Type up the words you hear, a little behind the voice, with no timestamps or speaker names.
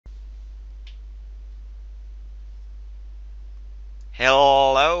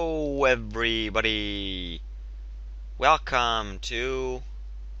Hello everybody! Welcome to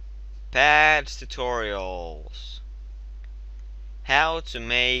Pads Tutorials. How to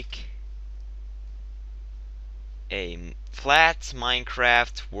make a flat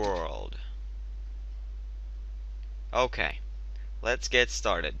Minecraft world. Okay, let's get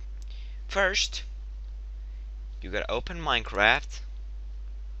started. First, you gotta open Minecraft,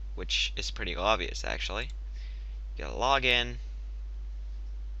 which is pretty obvious actually. You gotta log in,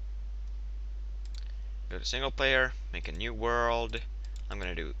 go to single player, make a new world. I'm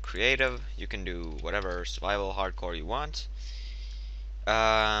gonna do creative. You can do whatever survival hardcore you want.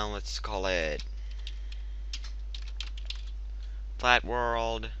 Let's call it flat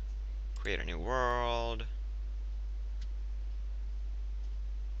world. Create a new world.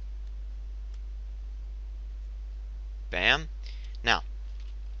 Bam. Now,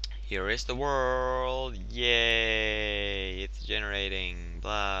 here is the world. Yay! It's generating.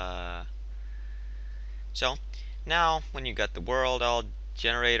 Blah. So, now when you got the world all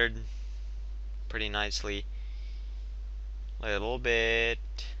generated pretty nicely, little bit.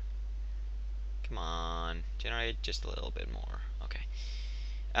 Come on, generate just a little bit more. Okay.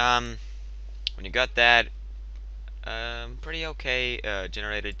 When you got that, pretty okay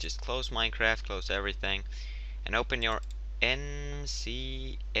generated, just close Minecraft, close everything, and open your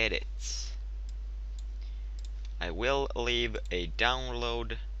MCEdit. I will leave a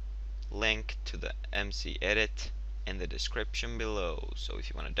download link to the MCEdit in the description below. So if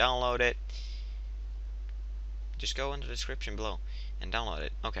you want to download it, just go in the description below and download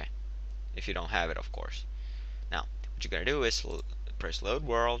it. Okay, if you don't have it, of course. Now, what you're gonna do is press load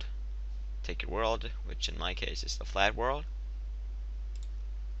world, take your world, which in my case is the flat world,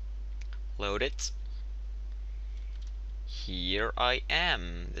 load it. Here I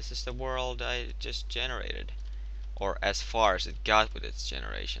am. This is the world I just generated, or as far as it got with its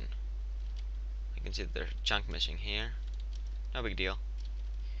generation. You can see that there's a chunk missing here. No big deal.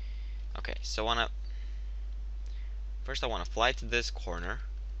 Okay, so first I want to fly to this corner,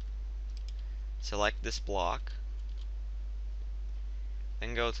 select this block,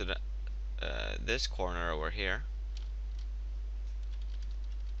 then go to the this corner over here.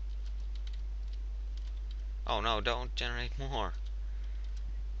 Oh no, don't generate more.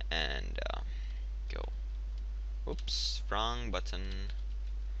 And go. Oops, wrong button.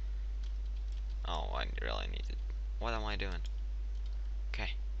 Oh, I really need it. What am I doing?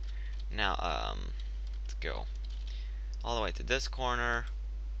 Okay. Now, let's go all the way to this corner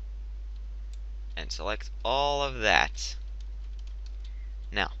and select all of that.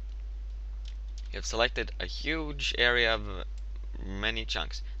 Now, you have selected a huge area of many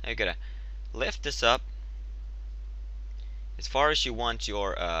chunks. Now you gotta lift this up as far as you want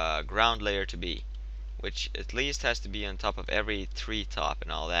your ground layer to be, which at least has to be on top of every tree top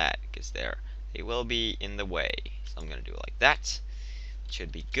and all that, because they will be in the way. So I'm gonna do it like that. It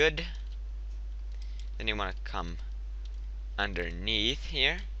should be good. Then you want to come underneath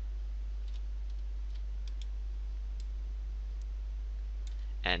here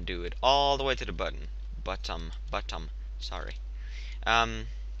and do it all the way to the bottom, sorry, until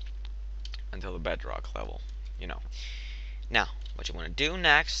the bedrock level, you know. Now, what you want to do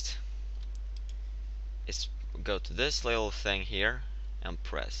next is go to this little thing here and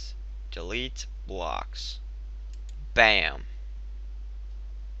press delete blocks. Bam!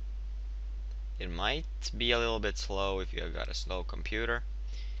 It might be a little bit slow if you got a slow computer,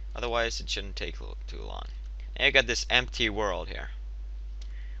 otherwise it shouldn't take too long. Now you got this empty world here.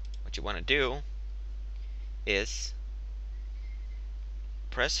 What you want to do is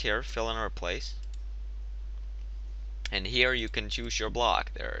press here, fill in or replace, and here you can choose your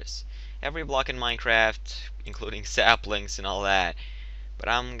block. There's every block in Minecraft, including saplings and all that, but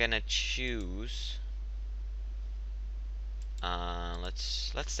I'm gonna choose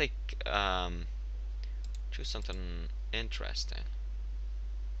let's take choose something interesting.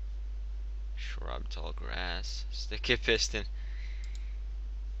 Shrub, tall grass, sticky piston.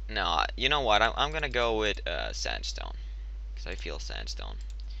 No, you know what? I'm gonna go with sandstone, because I feel sandstone.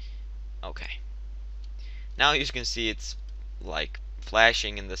 Okay. Now you can see it's like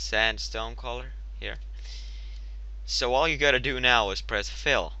flashing in the sandstone color here. So all you gotta do now is press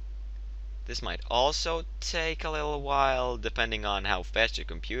fill. This might also take a little while depending on how fast your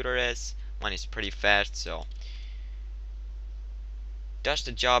computer is. Mine is pretty fast, so does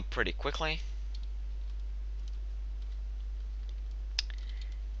the job pretty quickly.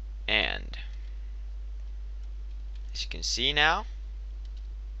 And as you can see now,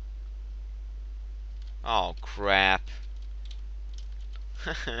 oh crap.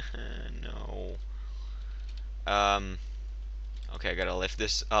 No. Okay, I gotta lift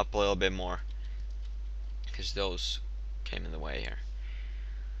this up a little bit more, because those came in the way here.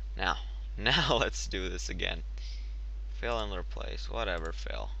 Now, let's do this again. Fill and replace, whatever,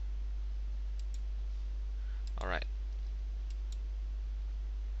 fill. Alright.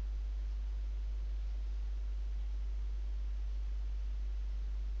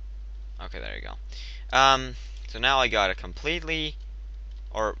 Okay, there you go. So now I got a completely,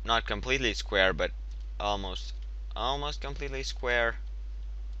 or not completely square, but almost completely square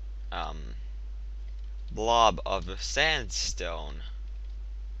blob of sandstone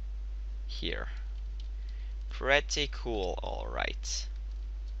here. Pretty cool, alright.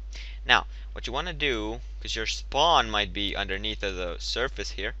 Now, what you want to do, because your spawn might be underneath of the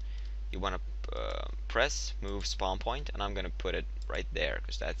surface here, you want to press move spawn point, and I'm going to put it right there,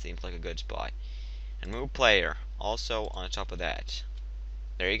 because that seems like a good spot. And move player, also on top of that.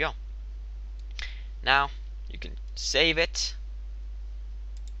 There you go. Now, you can save it,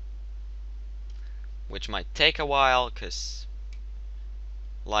 which might take a while, because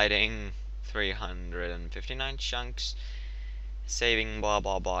lighting 359 chunks, saving blah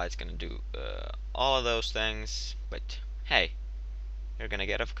blah blah, it's gonna do all of those things, but hey, you're gonna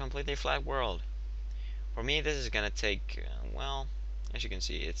get a completely flat world. For me, this is gonna take, well, as you can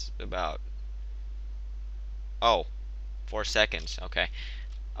see, it's about, oh, 4 seconds, okay.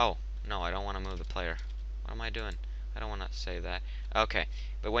 Oh, no, I don't want to move the player. What am I doing? I don't want to say that. Okay,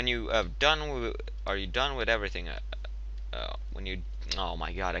 but when you have done with, are you done with everything? When you, oh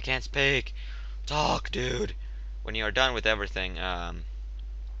my god, I can't speak. Talk, dude. When you are done with everything,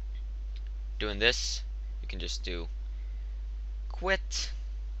 doing this, you can just do quit.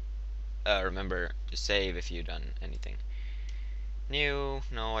 Remember to save if you've done anything new.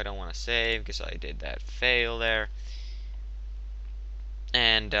 No, I don't want to save because I did that fail there.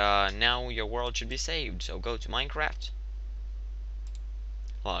 And now your world should be saved. So go to Minecraft.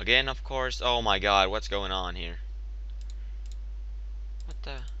 Log in, of course. Oh my god, what's going on here? What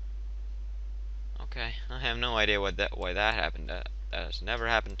the? Okay, I have no idea why that happened. That has never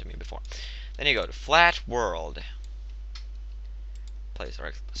happened to me before. Then you go to Flat World. Place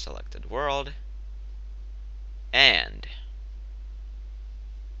selected world. And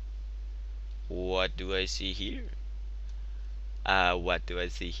what do I see here? What do I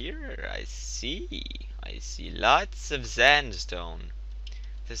see here? I see lots of sandstone.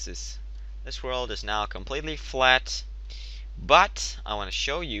 This world is now completely flat, but I want to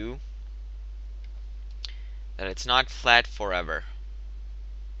show you that it's not flat forever.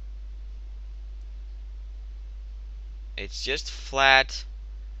 It's just flat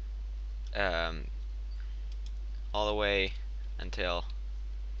all the way until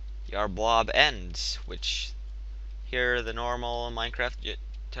your blob ends, which here the normal Minecraft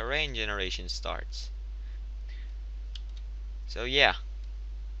terrain generation starts. So yeah,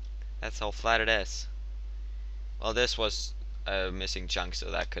 that's how flat it is. Well, this was a missing chunk,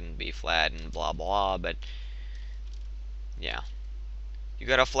 so that couldn't be flat and blah blah, but yeah, you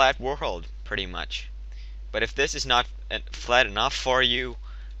got a flat world pretty much. But if this is not flat enough for you,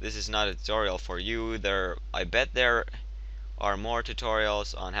 this is not a tutorial for you. I bet there are more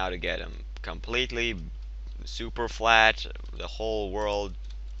tutorials on how to get them completely super flat, the whole world,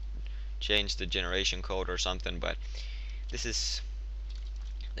 change the generation code or something. But this is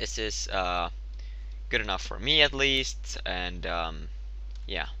good enough for me at least, and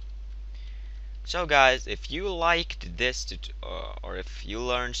yeah. So guys, if you liked this or if you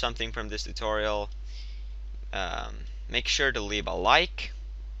learned something from this tutorial, make sure to leave a like,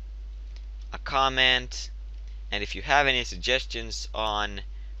 a comment, and if you have any suggestions on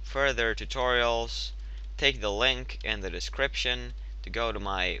further tutorials, take the link in the description to go to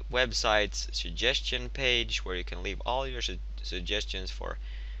my website's suggestion page, where you can leave all your suggestions for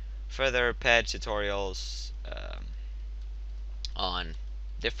further pad tutorials on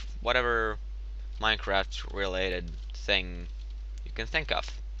whatever Minecraft related thing you can think of,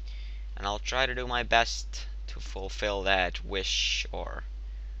 and I'll try to do my best to fulfill that wish or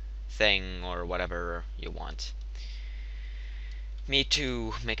thing or whatever you want me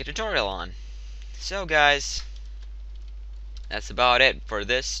to make a tutorial on. So guys, that's about it for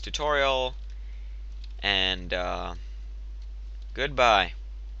this tutorial, and goodbye.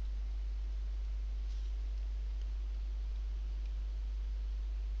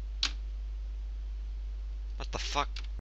 What the fuck?